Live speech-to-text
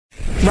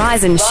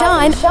Rise and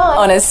shine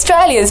on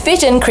Australia's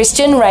Vision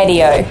Christian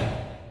Radio.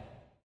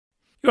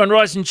 You're on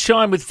Rise and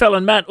Shine with Fel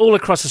and Matt all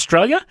across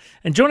Australia.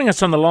 And joining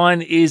us on the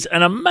line is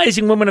an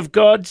amazing woman of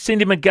God,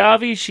 Cindy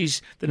McGarvie.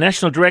 She's the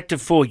National Director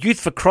for Youth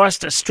for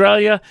Christ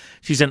Australia.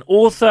 She's an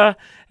author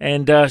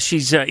and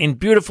she's in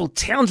beautiful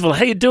Townsville.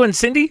 How you doing,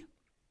 Cindy?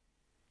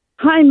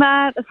 Hi,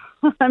 Matt.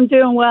 I'm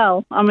doing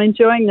well. I'm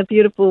enjoying the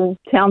beautiful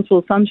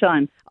Townsville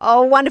sunshine.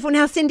 Oh, wonderful.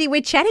 Now, Cindy,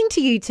 we're chatting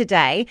to you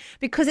today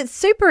because it's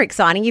super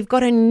exciting. You've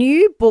got a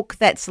new book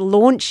that's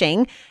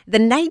launching, The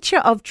Nature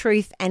of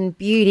Truth and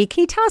Beauty.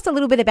 Can you tell us a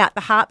little bit about the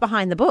heart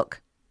behind the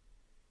book?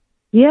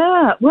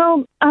 Yeah,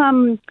 well,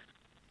 in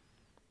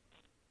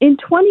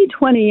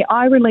 2020,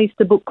 I released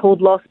a book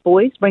called Lost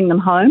Boys, Bring Them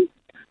Home,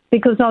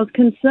 because I was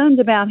concerned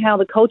about how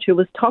the culture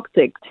was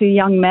toxic to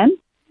young men.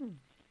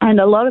 And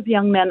a lot of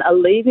young men are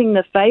leaving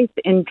the faith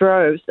in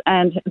droves,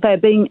 and they're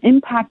being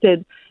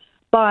impacted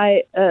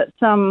by a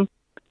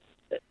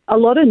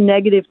lot of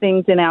negative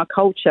things in our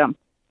culture.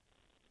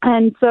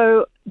 And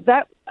so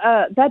that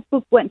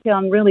book went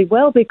down really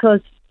well because,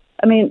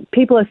 I mean,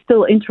 people are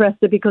still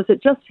interested because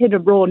it just hit a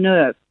raw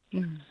nerve.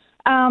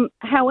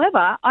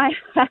 However, I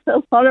had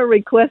a lot of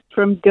requests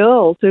from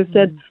girls who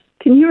said,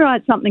 can you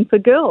write something for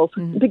girls?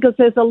 Because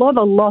there's a lot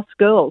of lost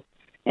girls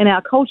in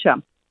our culture.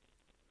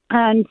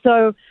 And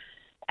so,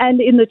 and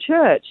in the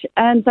church,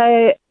 and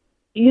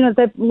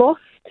they've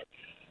lost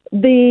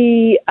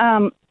the,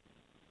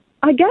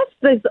 I guess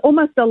there's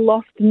almost a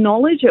lost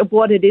knowledge of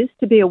what it is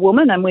to be a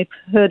woman, and we've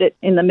heard it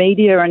in the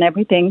media and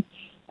everything.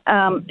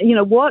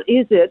 What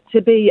is it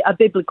to be a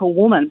biblical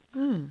woman?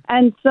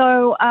 And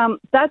so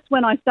that's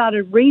when I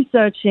started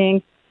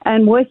researching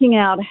and working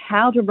out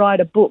how to write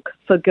a book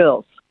for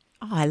girls.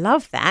 Oh, I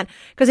love that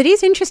because it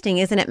is interesting,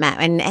 isn't it, Matt?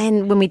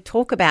 And when we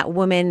talk about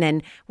women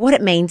and what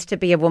it means to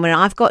be a woman,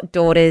 I've got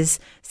daughters,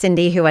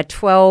 Cindy, who are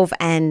 12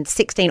 and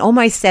 16,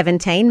 almost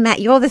 17. Matt,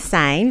 you're the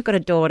same. You've got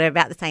a daughter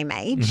about the same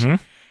age.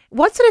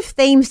 What sort of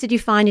themes did you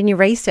find in your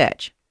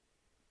research?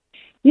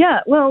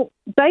 Yeah, well,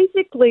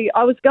 basically,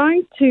 I was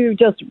going to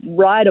just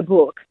write a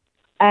book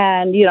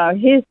and,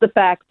 here's the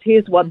facts,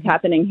 here's what's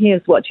happening,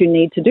 here's what you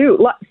need to do.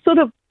 Sort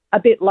of a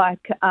bit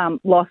like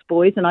Lost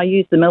Boys, and I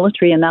use the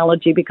military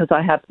analogy because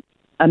I have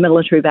a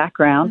military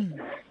background.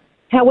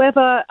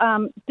 However,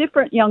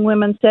 different young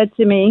women said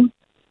to me,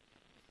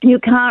 you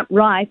can't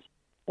write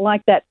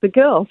like that for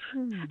girls.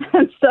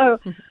 And so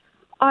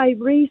I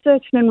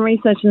researched,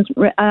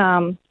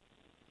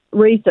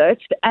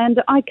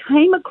 and I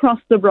came across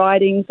the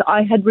writings.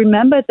 I had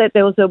remembered that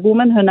there was a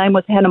woman, her name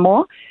was Hannah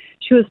More.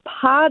 She was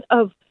part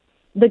of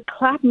the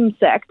Clapham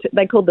sect.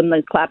 They called them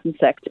the Clapham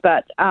sect,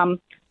 but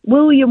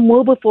William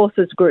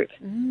Wilberforce's group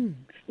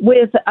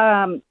with,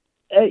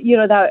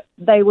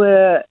 they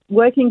were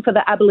working for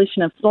the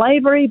abolition of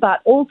slavery,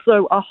 but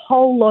also a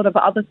whole lot of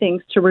other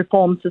things to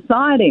reform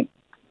society.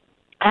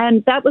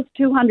 And that was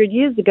 200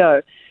 years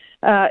ago,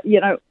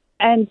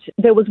 and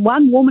there was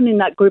one woman in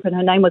that group, and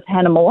her name was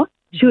Hannah More.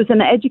 She was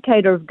an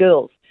educator of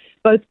girls,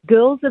 both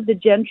girls of the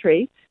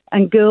gentry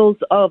and girls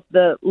of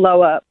the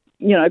lower,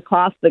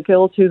 class, the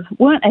girls who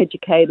weren't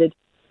educated.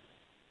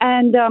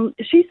 And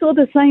she saw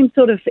the same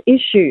sort of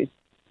issues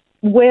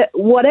where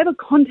whatever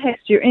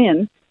context you're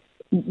in,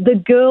 the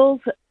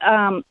girls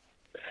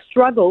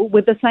struggle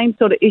with the same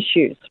sort of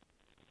issues.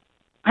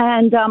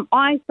 And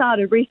I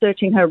started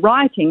researching her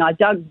writing. I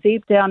dug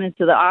deep down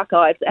into the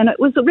archives, and it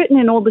was written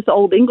in all this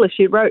old English.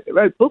 She wrote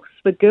books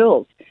for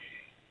girls.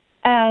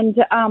 And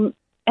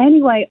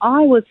anyway,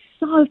 I was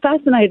so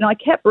fascinated. I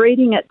kept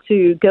reading it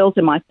to girls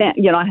in my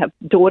family. I have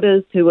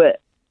daughters who are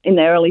in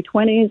their early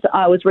 20s.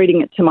 I was reading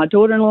it to my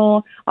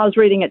daughter-in-law. I was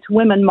reading it to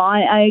women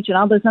my age and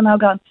others, and I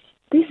was going,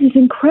 this is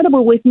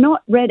incredible. We've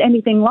not read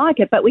anything like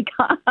it, but we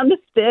can't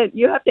understand.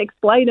 You have to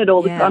explain it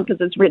all the time because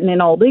it's written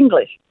in Old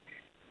English.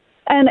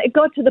 And it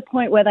got to the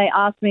point where they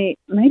asked me,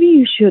 maybe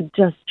you should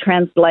just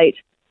translate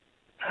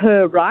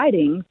her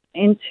writing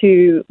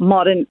into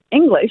modern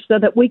English so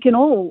that we can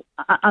all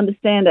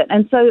understand it.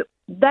 And so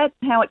that's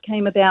how it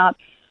came about.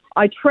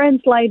 I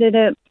translated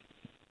it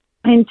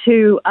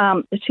into,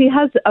 she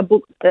has a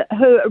book,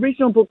 her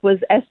original book was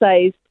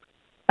Essays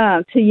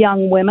to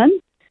Young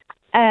Women.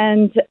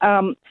 And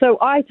so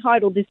I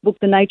titled this book,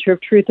 The Nature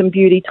of Truth and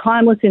Beauty,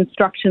 Timeless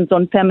Instructions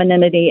on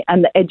Femininity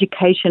and the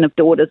Education of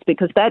Daughters,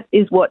 because that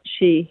is what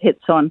she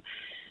hits on.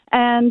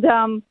 And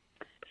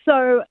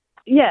so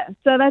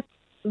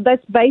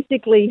that's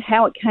basically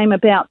how it came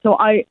about. So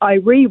I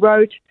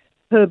rewrote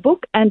her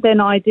book, and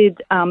then I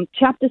did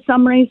chapter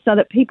summaries so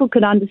that people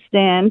could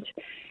understand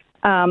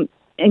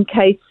in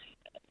case,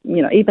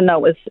 even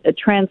though it was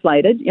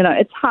translated,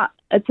 it's hard.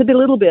 It's a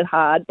little bit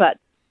hard, but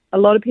a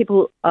lot of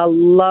people are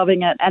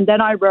loving it. And then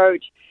I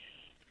wrote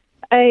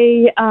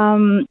a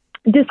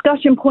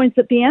discussion points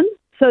at the end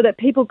so that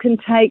people can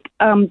take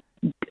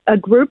a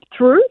group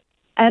through,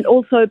 and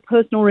also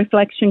personal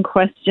reflection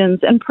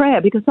questions and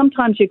prayer, because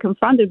sometimes you're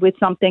confronted with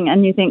something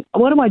and you think,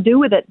 what do I do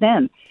with it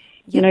then?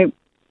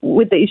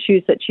 with the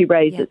issues that she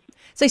raises. Yeah.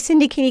 So,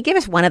 Cindy, can you give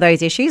us one of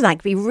those issues,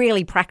 like be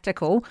really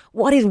practical?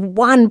 What is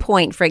one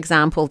point, for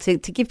example, to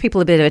give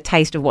people a bit of a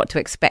taste of what to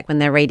expect when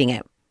they're reading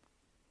it?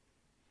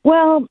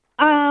 Well,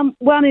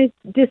 one is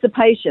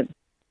dissipation.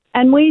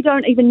 And we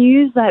don't even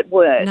use that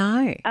word.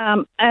 No.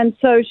 And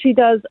so she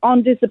does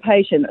on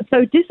dissipation.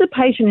 So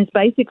dissipation is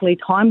basically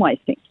time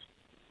wasting,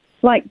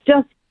 like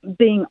just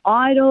being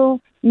idle,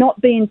 not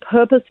being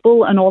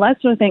purposeful and all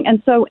that sort of thing.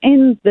 And so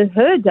in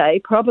her day,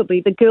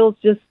 probably the girls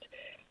just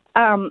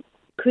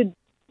could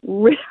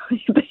really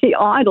be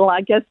idle,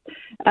 I guess,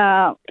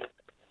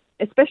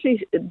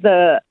 especially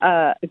the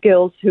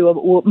girls who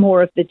are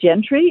more of the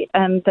gentry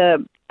and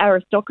the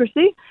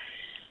aristocracy.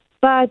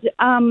 But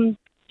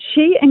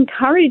she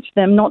encouraged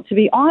them not to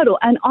be idle.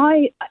 And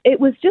it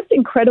was just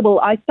incredible.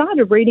 I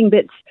started reading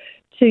bits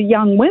to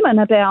young women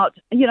about,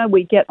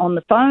 we get on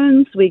the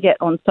phones, we get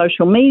on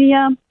social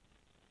media.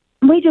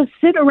 We just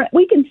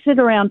we can sit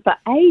around for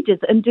ages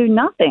and do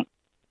nothing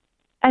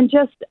and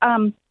just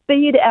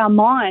feed our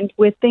mind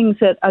with things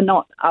that are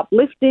not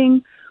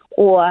uplifting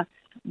or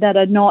that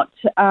are not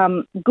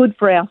good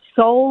for our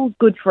soul,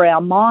 good for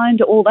our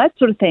mind, all that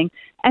sort of thing.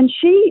 And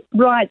she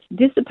writes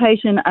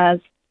dissipation as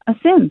a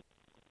sin.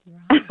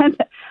 Right. And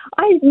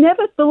I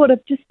never thought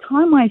of just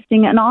time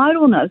wasting and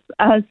idleness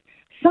as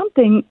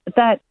something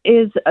that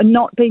is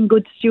not being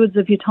good stewards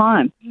of your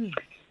time. Mm.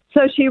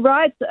 So she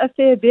writes a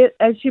fair bit,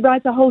 she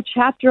writes a whole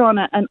chapter on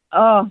it, and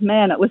oh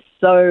man, it was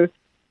so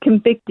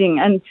convicting.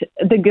 And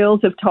the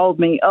girls have told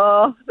me,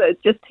 it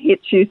just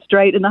hits you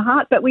straight in the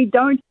heart. But we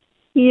don't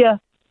hear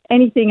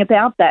anything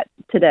about that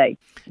today.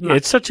 Yeah,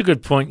 it's such a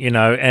good point, and,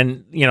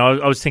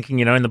 I was thinking,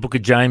 in the book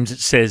of James, it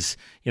says,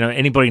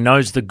 anybody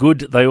knows the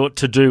good they ought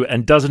to do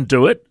and doesn't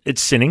do it,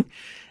 it's sinning.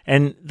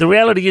 And the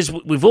reality is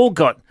we've all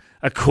got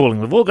a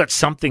calling. We've all got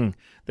something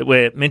that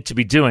we're meant to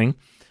be doing.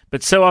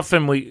 But so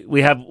often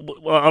we have,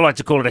 I like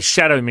to call it a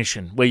shadow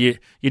mission, where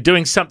you're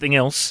doing something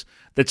else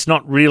that's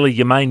not really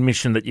your main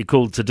mission that you're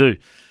called to do.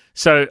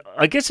 So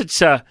I guess it's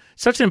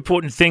such an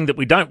important thing that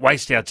we don't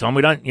waste our time.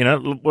 We don't,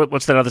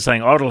 what's that other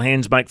saying? Idle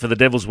hands make for the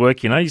devil's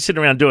work. You sit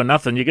around doing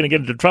nothing, you're going to get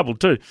into trouble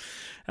too.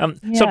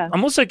 So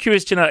I'm also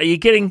curious to know, are you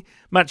getting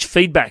much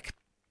feedback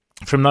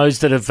from those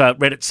that have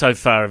read it so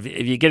far? Are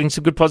you getting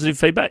some good positive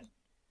feedback?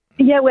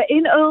 Yeah, we're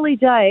in early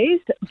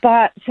days,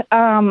 but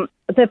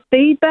the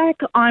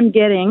feedback I'm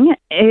getting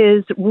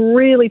is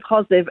really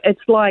positive.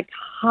 It's like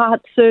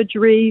heart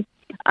surgery,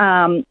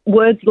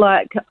 words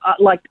like,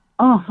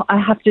 I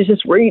have to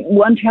just read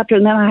one chapter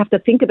and then I have to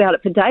think about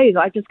it for days.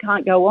 I just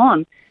can't go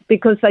on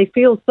because they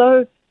feel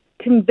so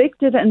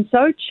convicted and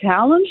so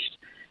challenged,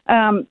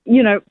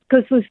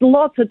 because there's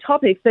lots of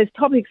topics. There's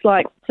topics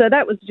like, so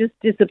that was just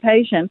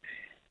dissipation,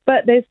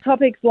 but there's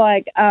topics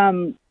like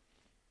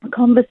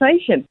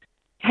conversation.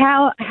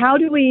 How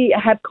do we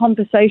have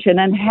conversation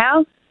and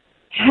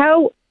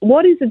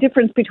what is the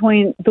difference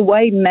between the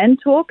way men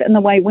talk and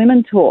the way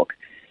women talk?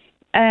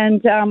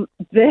 And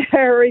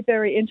very,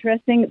 very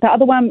interesting. The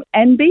other one,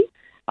 envy.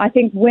 I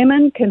think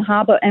women can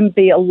harbour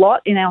envy a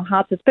lot in our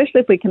hearts,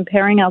 especially if we're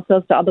comparing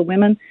ourselves to other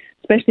women,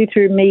 especially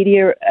through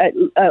media,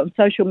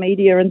 social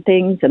media and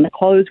things, and the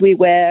clothes we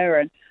wear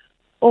and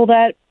all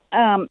that.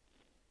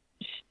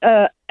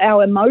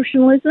 Our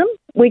emotionalism.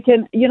 We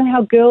can,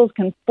 how girls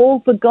can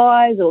fall for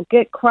guys or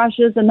get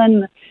crushes and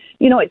then,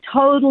 it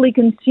totally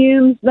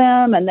consumes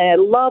them and they're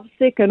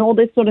lovesick and all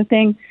this sort of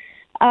thing.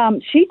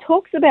 She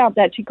talks about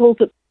that. She calls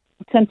it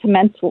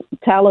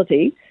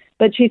sentimentality,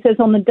 but she says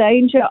on the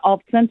danger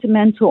of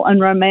sentimental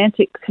and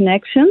romantic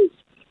connections,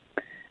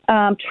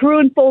 true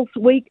and false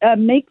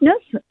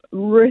meekness,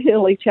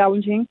 really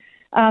challenging,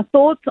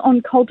 thoughts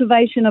on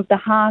cultivation of the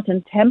heart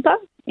and temper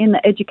in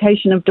the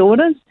education of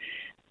daughters,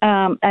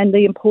 and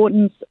the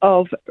importance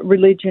of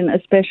religion,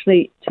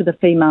 especially to the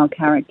female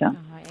character.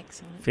 Oh,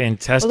 excellent.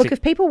 Fantastic. Well, look,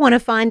 if people want to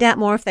find out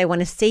more, if they want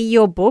to see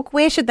your book,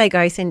 where should they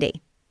go,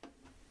 Cindy?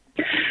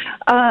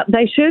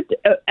 They should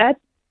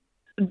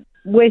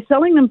we're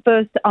selling them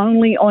first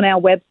only on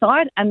our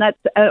website, and that's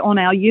on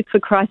our Youth for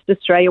Christ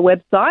Australia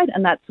website,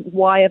 and that's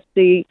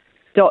yfc.org.au.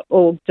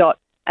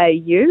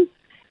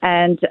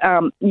 And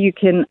you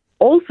can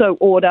also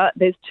order,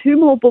 there's 2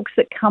 more books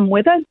that come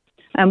with it,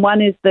 and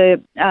one is a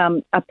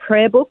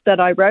prayer book that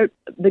I wrote.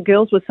 The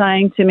girls were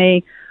saying to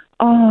me,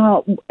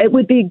 it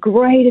would be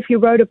great if you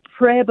wrote a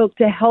prayer book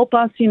to help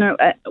us,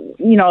 a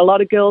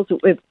lot of girls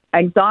with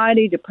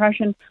anxiety,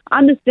 depression,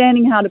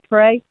 understanding how to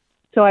pray.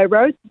 So I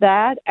wrote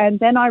that, and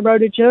then I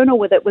wrote a journal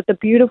with it with the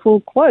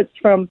beautiful quotes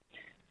from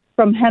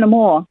Hannah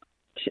More,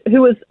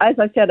 who was, as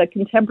I said, a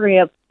contemporary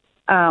of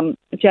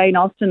Jane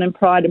Austen and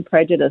Pride and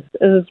Prejudice.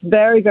 It was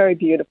very, very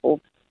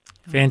beautiful.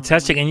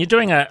 Fantastic. And you're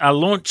doing a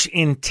launch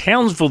in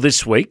Townsville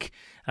this week.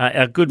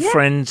 Our good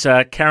friends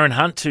Karen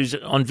Hunt, who's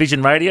on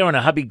Vision Radio, and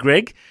her hubby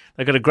Greg.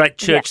 They've got a great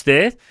church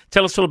there.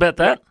 Tell us all about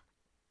that.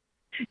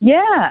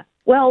 Yeah.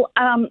 Well,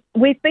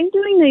 we've been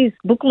doing these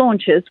book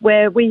launches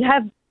where we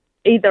have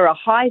either a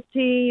high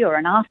tea or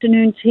an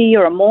afternoon tea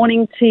or a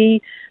morning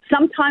tea.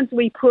 Sometimes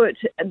we put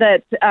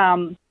that,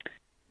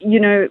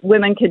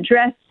 women can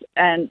dress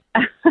and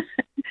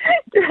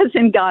dress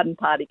in garden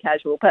party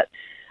casual. But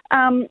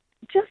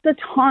just a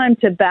time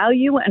to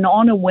value and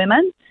honour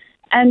women,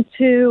 and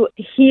to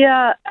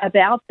hear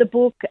about the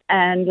book,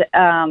 and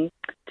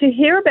to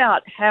hear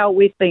about how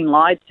we've been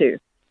lied to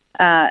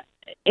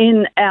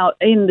in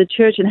the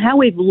church, and how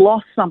we've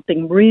lost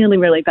something really,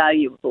 really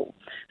valuable.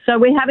 So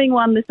we're having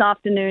one this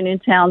afternoon in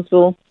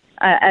Townsville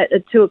at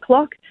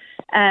 2:00,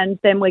 and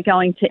then we're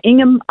going to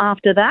Ingham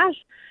after that.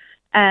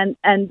 And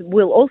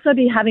we'll also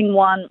be having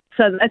one,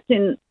 so that's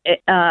in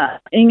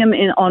Ingham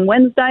on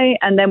Wednesday,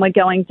 and then we're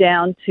going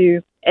down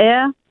to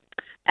Ayr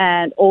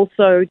and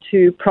also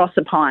to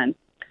Proserpine.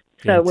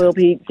 So we'll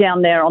be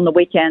down there on the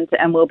weekend,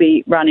 and we'll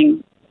be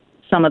running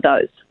some of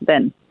those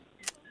then.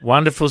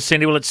 Wonderful,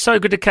 Cindy. Well, it's so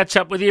good to catch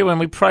up with you, and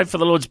we pray for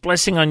the Lord's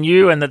blessing on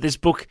you and that this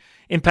book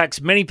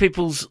impacts many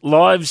people's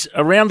lives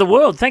around the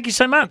world. Thank you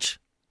so much.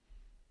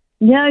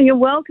 Yeah, you're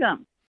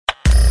welcome.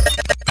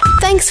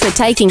 Thanks for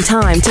taking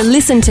time to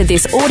listen to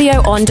this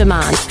audio on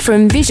demand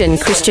from Vision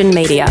Christian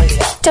Media.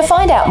 To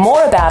find out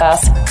more about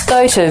us,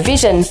 go to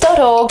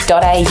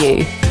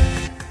vision.org.au.